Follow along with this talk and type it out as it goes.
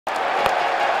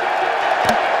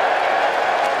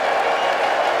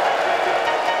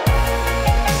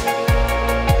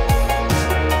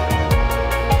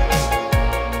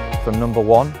number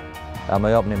one,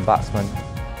 my opening batsman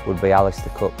would be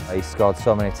Alastair Cook. He scored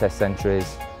so many Test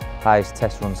centuries, highest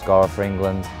Test run scorer for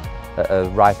England at a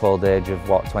ripe old age of,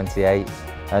 what, 28.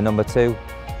 Number two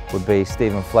would be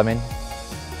Stephen Fleming.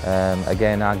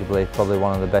 Again, arguably probably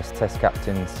one of the best Test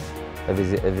captains of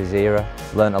his era.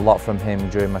 Learned a lot from him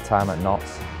during my time at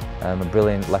Notts. A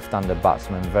brilliant left-handed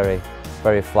batsman,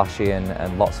 very flashy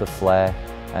and lots of flair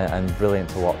and brilliant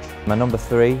to watch. My number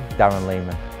three, Darren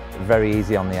Lehman. Very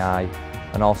easy on the eye,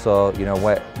 and also, you know,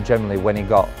 generally when he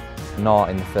got naught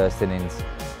in the first innings,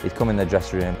 he'd come in the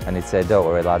dressing room and he'd say, "Don't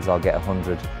worry lads, I'll get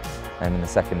 100 in the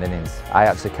second innings." I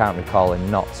actually can't recall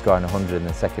him not scoring 100 in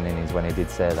the second innings when he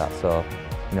did say that, so,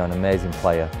 you know, an amazing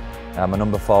player. My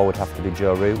number four would have to be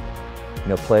Joe Root. You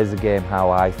know, plays the game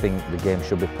how I think the game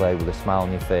should be played, with a smile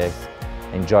on your face,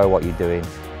 enjoy what you're doing,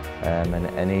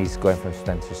 and he's going from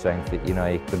strength to strength. You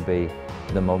know, he could be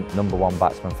the number one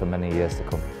batsman for many years to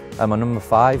come. My number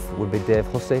five would be Dave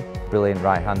Hussey, brilliant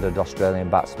right-handed Australian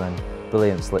batsman,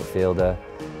 brilliant slip fielder,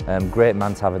 great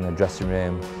man to have in the dressing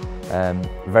room,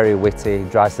 very witty,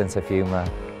 dry sense of humour.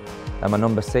 My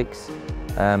number six,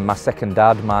 my second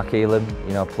dad, Mark Elam,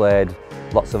 you know, played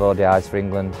lots of ODIs for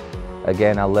England.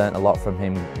 Again, I learnt a lot from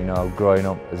him, you know, growing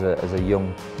up as a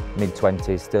young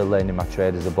mid-20s, still learning my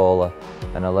trade as a bowler,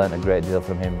 and I learnt a great deal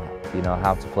from him, you know,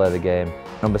 how to play the game.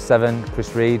 Number seven,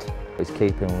 Chris Reed. His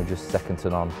keeping was just second to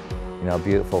none. You know,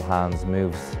 beautiful hands,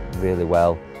 moves really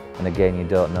well, and again, you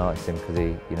don't notice him because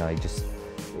you know,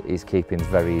 his keeping's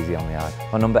very easy on the eye.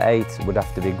 My number eight would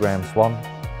have to be Graham Swan.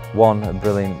 A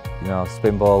brilliant, you know,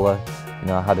 spin bowler. You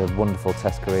know, had a wonderful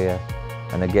Test career.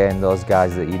 And again, those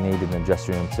guys that you need in the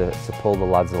dressing room to pull the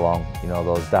lads along, you know,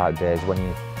 those dark days when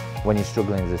you're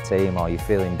struggling as a team or you're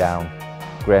feeling down,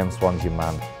 Graham Swan's your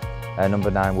man.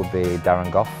 Number nine would be Darren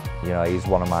Gough. You know, he's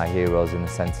one of my heroes in the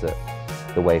sense that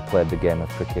the way he played the game of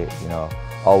cricket, you know,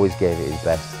 always gave it his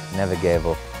best, never gave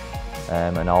up,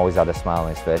 and always had a smile on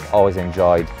his face, always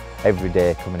enjoyed every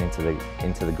day coming into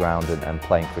the ground and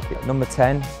playing cricket. Number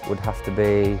 10 would have to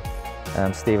be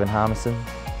Stephen Harmison.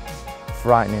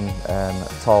 Frightening,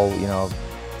 tall, you know,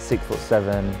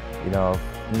 6'7", you know,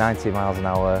 90 miles an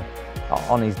hour.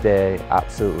 On his day,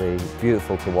 absolutely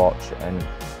beautiful to watch, and,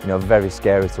 you know, very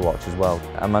scary to watch as well.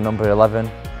 And my number 11,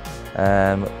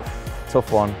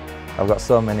 tough one. I've got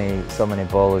so many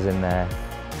bowlers in there,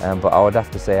 but I would have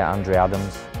to say Andre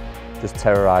Adams. Just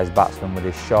terrorised batsmen with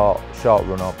his short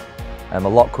run up, a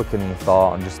lot quicker than you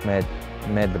thought, and just made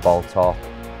the ball talk.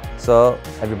 So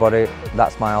everybody,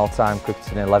 that's my all-time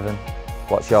cricketing 11.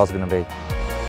 What's yours going to be?